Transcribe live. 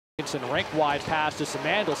Rink-wide pass to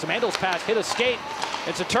Samandel. Samandel's pass hit a skate.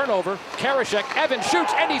 It's a turnover. Karashek, Evans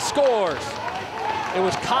shoots, and he scores. It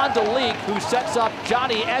was Kondalik who sets up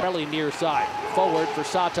Johnny Evans near side. Forward for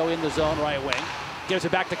Sato in the zone, right wing. Gives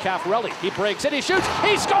it back to Caffarelli. He breaks it, he shoots,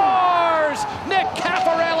 he scores! Nick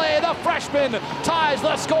Caffarelli, the freshman, ties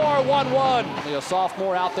the score 1-1. Only a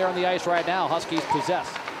sophomore out there on the ice right now. Huskies possess.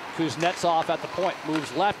 Kuznetsov at the point,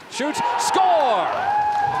 moves left, shoots, score!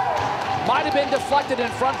 Might have been deflected in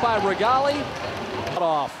front by Regali. Cut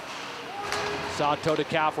off. Sato to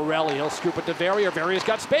Caffarelli. He'll scoop it to Verrier. Verrier's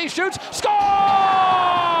got space, shoots, score!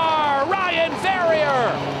 Ryan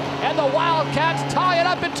Verrier! And the Wildcats tie it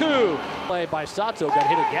up at 2. Play by Sato, got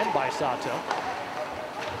hit again by Sato.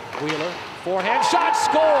 Wheeler, forehand shot,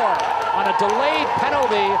 score! On a delayed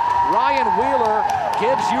penalty, Ryan Wheeler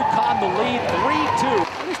gives Uconn the lead 3-2.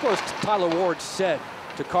 What do you suppose Tyler Ward said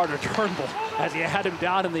to Carter Turnbull as he had him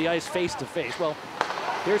down in the ice face-to-face? Well,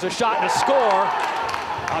 here's a shot and a score.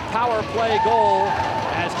 A power play goal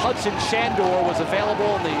as Hudson Shandor was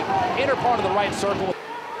available in the inner part of the right circle.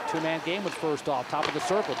 Two-man game with first off, top of the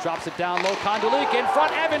circle, drops it down low, Kondalik in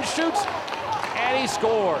front, Evans shoots, and he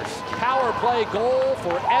scores. Power play goal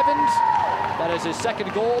for Evans. That is his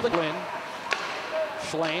second goal to win.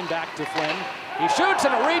 Schlane back to Flynn. He shoots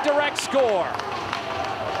and a redirect score.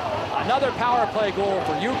 Another power play goal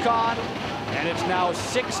for Uconn, and it's now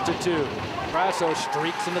 6-2. Brasso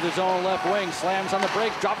streaks into the zone left wing, slams on the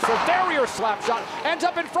break, drops for Verrier, slap shot, ends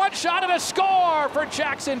up in front, shot and a score for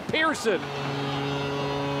Jackson Pearson.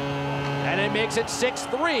 And it makes it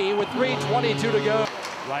 6-3 with 3:22 to go.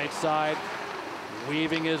 Right side,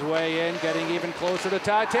 weaving his way in, getting even closer to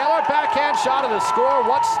Ty Taylor. Backhand shot and a score.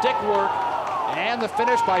 What stick work. And the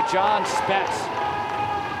finish by John Spetz.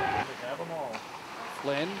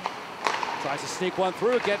 Flynn tries to sneak one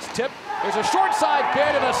through, gets tipped. There's a short side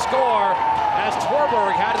bid and a score as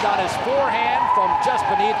Twerberg had it on his forehand from just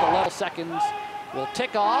beneath the level. Seconds will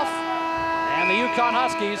tick off, and the Uconn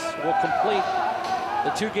Huskies will complete the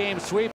two-game sweep.